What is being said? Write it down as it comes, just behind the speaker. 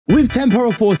With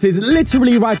Temporal Forces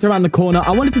literally right around the corner,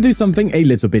 I wanted to do something a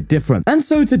little bit different. And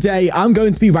so today, I'm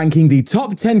going to be ranking the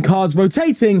top 10 cards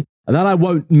rotating that I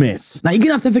won't miss. Now, you're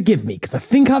gonna have to forgive me because I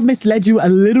think I've misled you a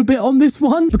little bit on this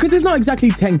one because it's not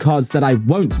exactly 10 cards that I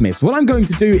won't miss. What I'm going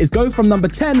to do is go from number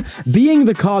 10 being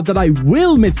the card that I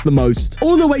will miss the most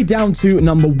all the way down to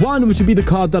number 1, which would be the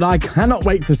card that I cannot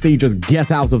wait to see just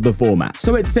get out of the format.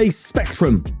 So it's a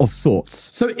spectrum of sorts.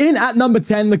 So in at number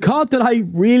 10, the card that I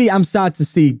really am sad to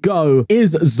see go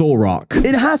is Zoroark.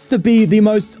 It has to be the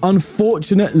most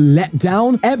unfortunate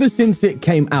letdown ever since it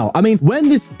came out. I mean, when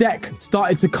this deck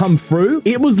started to come through,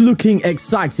 it was looking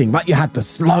exciting, right? You had the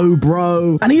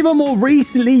Slowbro, and even more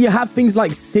recently, you have things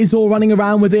like Scizor running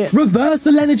around with it.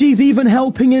 Reversal Energy's even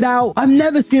helping it out. I've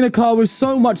never seen a card with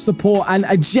so much support and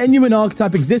a genuine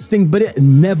archetype existing, but it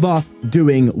never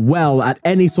doing well at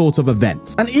any sort of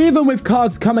event. And even with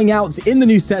cards coming out in the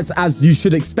new sets, as you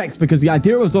should expect, because the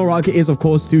idea of Zoroark is, of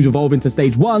course, to evolve into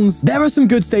stage 1s, there are some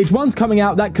good stage 1s coming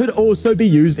out that could also be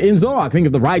used in Zoroark. Think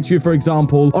of the Raichu, for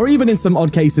example, or even in some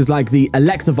odd cases like the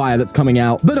Electivire that's coming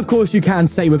out. But of course, you can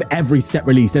say with every set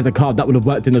release, there's a card that would have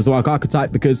worked in the Zoroark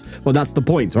archetype because, well, that's the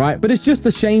point, right? But it's just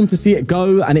a shame to see it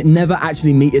go and it never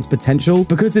actually meet its potential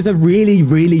because it's a really,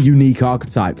 really unique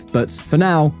archetype. But for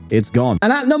now, it's gone.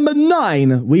 And at number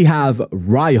 9, we have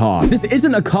Raihan. This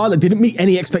isn't a card that didn't meet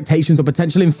any expectations or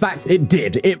potential. In fact, it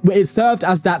did. It served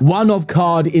as that one-off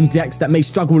card in decks that may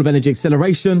struggle with energy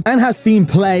acceleration and has seen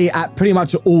play at pretty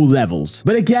much all levels.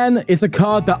 But again, it's a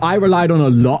card that I relied on a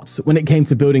lot when it came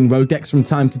to building road decks from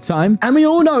time to time. And we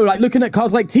all know, like looking at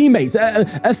cards like Teammates,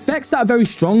 effects that are very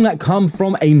strong that come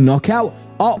from a knockout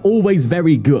are always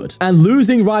very good. And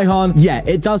losing Raihan, yeah,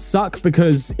 it does suck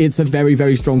because it's a very,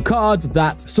 very strong card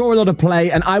that saw a lot of play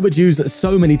and I would use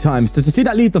so many times. To see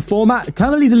that leave the format, it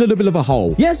kind of leaves a little bit of a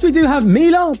hole. Yes, we do have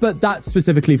Mila, but that's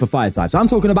specifically for fire types. I'm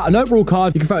talking about an overall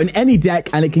card you can throw in any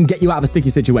deck and it can get you out of a sticky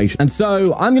situation. And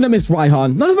so I'm going to miss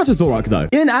Raihan, not as much as Zoroark though.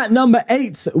 In at number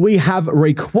 8, we have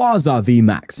Rayquaza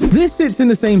VMAX. This sits in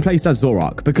the same place as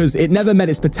Zoroark because it never met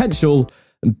its potential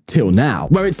until now,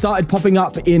 where it started popping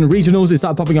up in regionals, it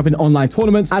started popping up in online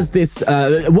tournaments as this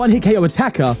one-hit KO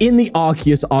attacker in the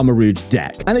Arceus Armarouge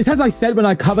deck. And it's as I said when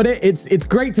I covered it, it's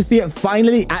great to see it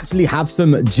finally actually have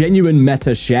some genuine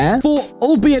meta share for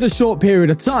albeit a short period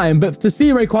of time, but to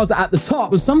see Rayquaza at the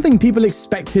top was something people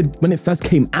expected when it first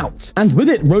came out. And with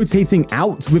it rotating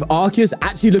out, with Arceus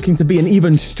actually looking to be an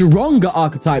even stronger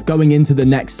archetype going into the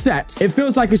next set, it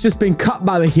feels like it's just been cut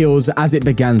by the heels as it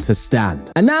began to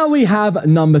stand. And now we have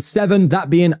number 7, that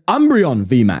being Umbreon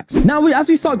VMAX. Now, as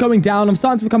we start going down, I'm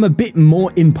starting to become a bit more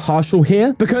impartial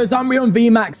here because Umbreon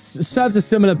VMAX serves a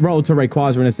similar role to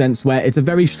Rayquaza in a sense where it's a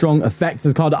very strong effect. It's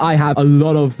a card that I have a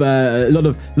lot of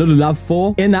love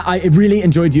for, in that I really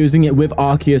enjoyed using it with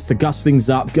Arceus to gust things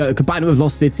up, combine it with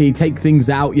Lost City, take things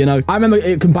out, you know. I remember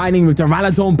it combining with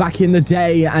Duraludon back in the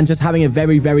day and just having a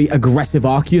very, very aggressive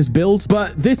Arceus build.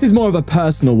 But this is more of a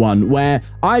personal one where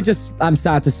I just am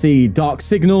sad to see Dark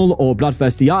Signal or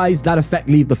Bloodthirsty Eyes, that effect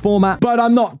leave the format, but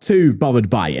I'm not too bothered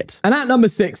by it. And at number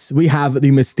 6, we have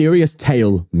the Mysterious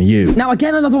Tail Mew. Now,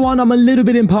 again, another one I'm a little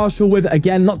bit impartial with.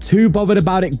 Again, not too bothered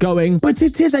about it going, but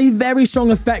it is a very strong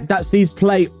effect that sees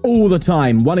play all the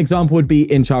time. One example would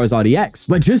be in Charizard EX,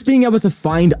 where just being able to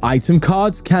find item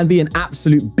cards can be an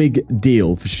absolute big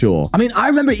deal for sure. I mean, I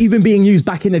remember even being used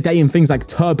back in the day in things like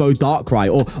Turbo Darkrai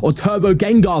or Turbo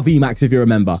Gengar VMAX, if you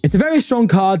remember. It's a very strong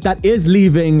card that is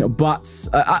leaving, but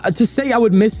to say I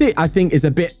would miss it, I think is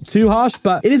a bit too harsh,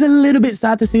 but it is a little bit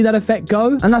sad to see that effect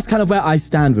go. And that's kind of where I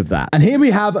stand with that. And here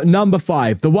we have number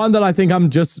 5, the one that I think I'm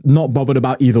just not bothered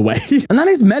about either way. And that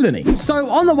is Melanie. So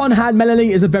on the one hand,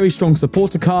 Melanie is a very strong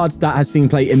supporter card that has seen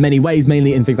play in many ways,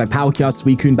 mainly in things like Palkia,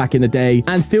 Suicune back in the day,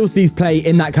 and still sees play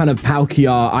in that kind of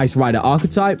Palkia Ice Rider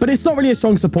archetype. But it's not really a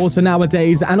strong supporter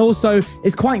nowadays. And also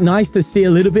it's quite nice to see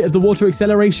a little bit of the water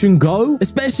acceleration go,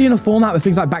 especially in a format with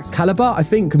things like Baxcalibur. I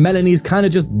think Melanie is kind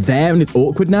of just there and it's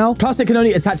awkward now. Plus, it can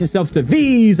only attach itself to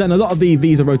Vs, and a lot of the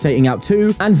Vs are rotating out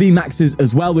too, and VMAXs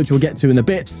as well, which we'll get to in a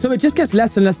bit. So it just gets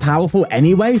less and less powerful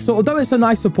anyway. So although it's a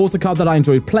nice supporter card that I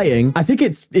enjoyed playing, I think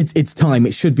it's time.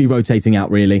 It should be rotating out,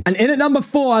 really. And in at number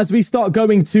 4, as we start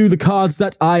going to the cards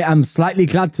that I am slightly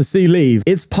glad to see leave,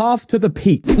 it's Path to the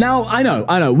Peak. Now, I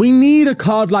know, we need a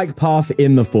card like Path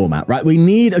in the format, right? We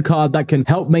need a card that can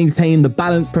help maintain the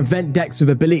balance, prevent decks with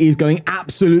abilities going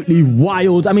absolutely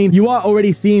wild. I mean, you are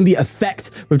already seeing the effect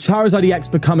effect, with Charizard EX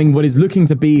becoming what is looking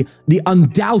to be the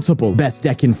undoubtable best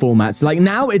deck in formats. Like,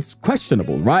 now it's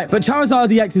questionable, right? But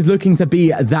Charizard EX is looking to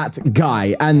be that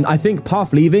guy, and I think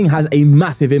Path leaving has a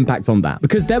massive impact on that,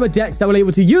 because there were decks that were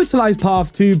able to utilize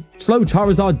Path to slow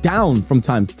Charizard down from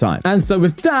time to time. And so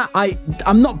with that,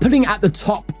 I'm not putting at the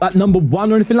top at number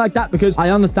 1 or anything like that, because I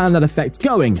understand that effect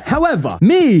going. However,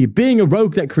 me being a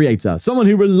rogue deck creator, someone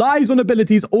who relies on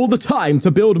abilities all the time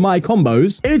to build my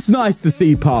combos, it's nice to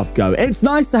see Path go. It's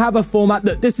nice to have a format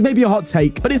that, this may be a hot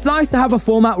take, but it's nice to have a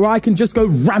format where I can just go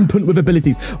rampant with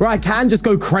abilities, where I can just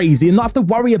go crazy and not have to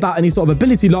worry about any sort of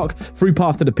ability lock through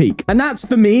Path to the Peak. And that's,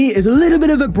 for me, is a little bit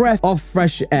of a breath of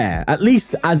fresh air, at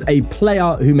least as a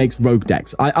player who makes rogue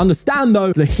decks. I understand,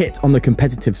 though, the hit on the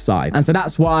competitive side, and so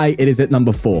that's why it is at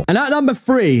number 4. And at number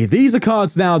 3, these are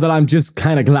cards now that I'm just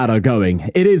kind of glad are going.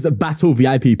 It is Battle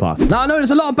VIP Pass. Now, I know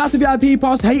there's a lot of Battle VIP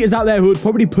Pass haters out there who would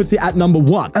probably put it at number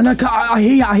 1. And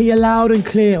I hear loud and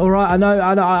clear, all right? I know,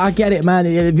 I get it, man.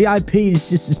 VIP is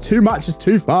just, it's too much, it's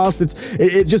too fast.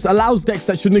 It just allows decks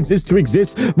that shouldn't exist to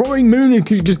exist. Roaring Moon, you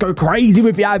could just go crazy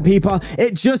with VIP Pass.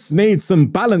 It just needs some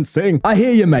balancing. I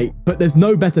hear you, mate, but there's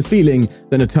no better feeling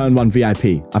than a turn 1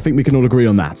 VIP. I think we can all agree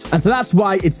on that. And so that's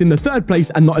why it's in the 3rd place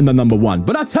and not in the number 1.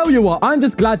 But I tell you what, I'm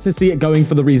just glad to see it going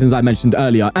for the reasons I mentioned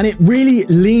earlier. And it really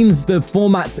leans the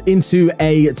format into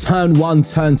a turn 1,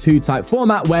 turn 2 type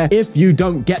format, where if you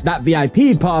don't get that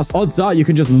VIP pass, odds are you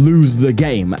can just lose the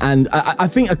game. And I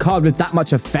think a card with that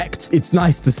much effect, it's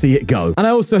nice to see it go. And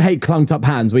I also hate clunked up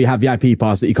hands where you have VIP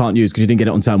pass that you can't use because you didn't get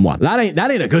it on turn 1. That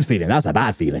ain't a good feeling. That's a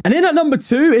bad feeling. And in at number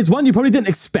 2 is one you probably didn't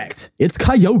expect. It's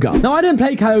Kyogre. Now, I didn't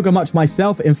play Kyogre much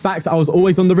myself. In fact, I was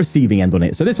always on the receiving end on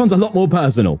it. So this one's a lot more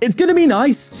personal. It's going to be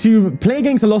nice to play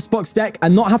against a Lost Box deck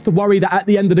and not have to worry that at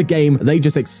the end of the game, they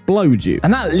just explode you.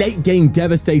 And that late game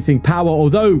devastating power,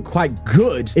 although quite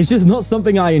good, it's just not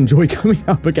something I enjoy coming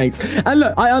up against. And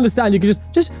look, I understand you can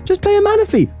just play a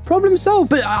Manaphy. Problem solved.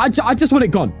 But I just want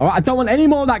it gone. All right, I don't want any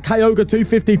more of that Kyogre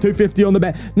 250 on the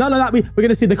bet. None of that. We're going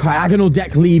to see the Cryogonal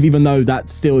deck leave, even though that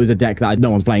still is a deck that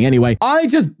no one's playing anyway. I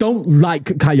just don't like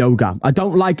Kyogre. I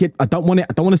don't like it. I don't want it.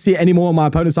 I don't want to see it anymore on my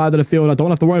opponent's side of the field. I don't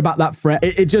have to worry about that threat.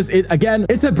 Again,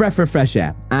 it's a breath of fresh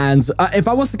air. And if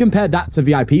I was to compare that to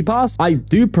VIP Pass, I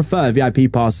do prefer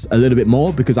VIP Pass a little bit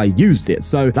more because I used it.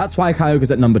 So that's why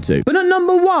Kyogre's at number 2. But at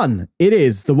number 1, it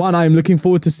is the one I'm looking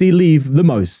forward to see leave the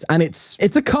most. And it's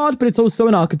a card, but it's also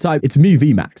an archetype. It's Mew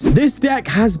VMAX. This deck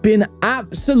has been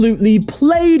absolutely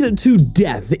played to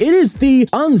death. It is the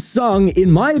unsung,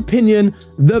 in my opinion,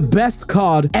 the best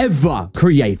card ever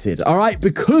created, all right?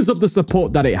 Because of the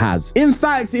support that it has. In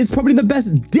fact, it's probably the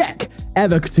best deck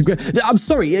ever to... I'm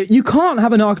sorry, you can't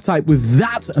have an archetype with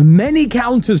that many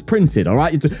counters printed, all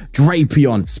right?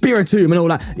 Drapion, Spiritomb, and all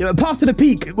that. Path to the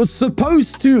Peak was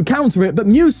supposed to counter it, but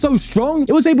Mew's so strong,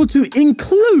 it was able to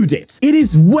include it. It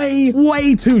is way,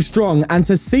 way too strong, and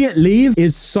to see it leave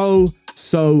is so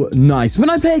nice. When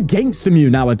I play against the Mew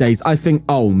nowadays, I think,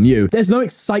 oh, Mew. There's no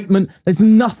excitement. There's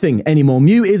nothing anymore.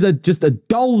 Mew is just a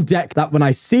dull deck that when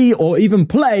I see or even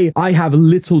play, I have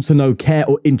little to no care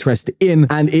or interest in,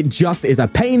 and it just is a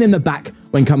pain in the back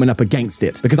when coming up against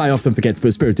it, because I often forget to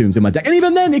put Spiritombs in my deck. And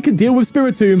even then, it can deal with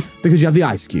Spiritomb because you have the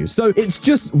Ice Cube. So it's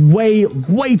just way,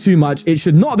 way too much. It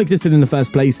should not have existed in the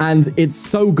first place. And it's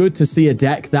so good to see a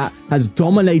deck that has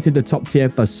dominated the top tier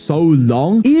for so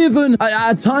long, even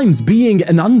at times being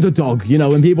an underdog, you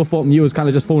know, when people thought Mew was kind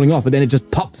of just falling off, and then it just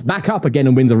pops back up again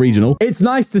and wins a regional. It's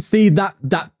nice to see that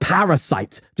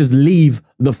parasite just leave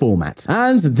the format.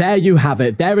 And there you have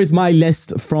it. There is my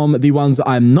list from the ones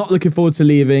I'm not looking forward to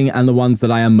leaving and the ones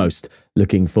that I am most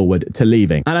looking forward to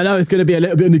leaving. And I know it's going to be a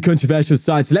little bit on the controversial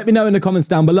side, so let me know in the comments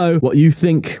down below what you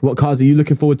think. What cards are you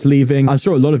looking forward to leaving? I'm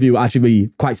sure a lot of you will actually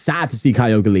be quite sad to see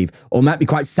Kyogre leave, or might be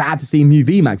quite sad to see Mew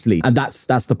VMAX leave. And that's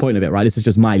the point of it, right? This is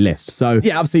just my list. So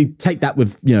yeah, obviously take that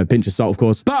with, you know, a pinch of salt, of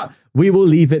course. But we will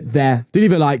leave it there. Do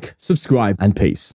leave a like, subscribe, and peace.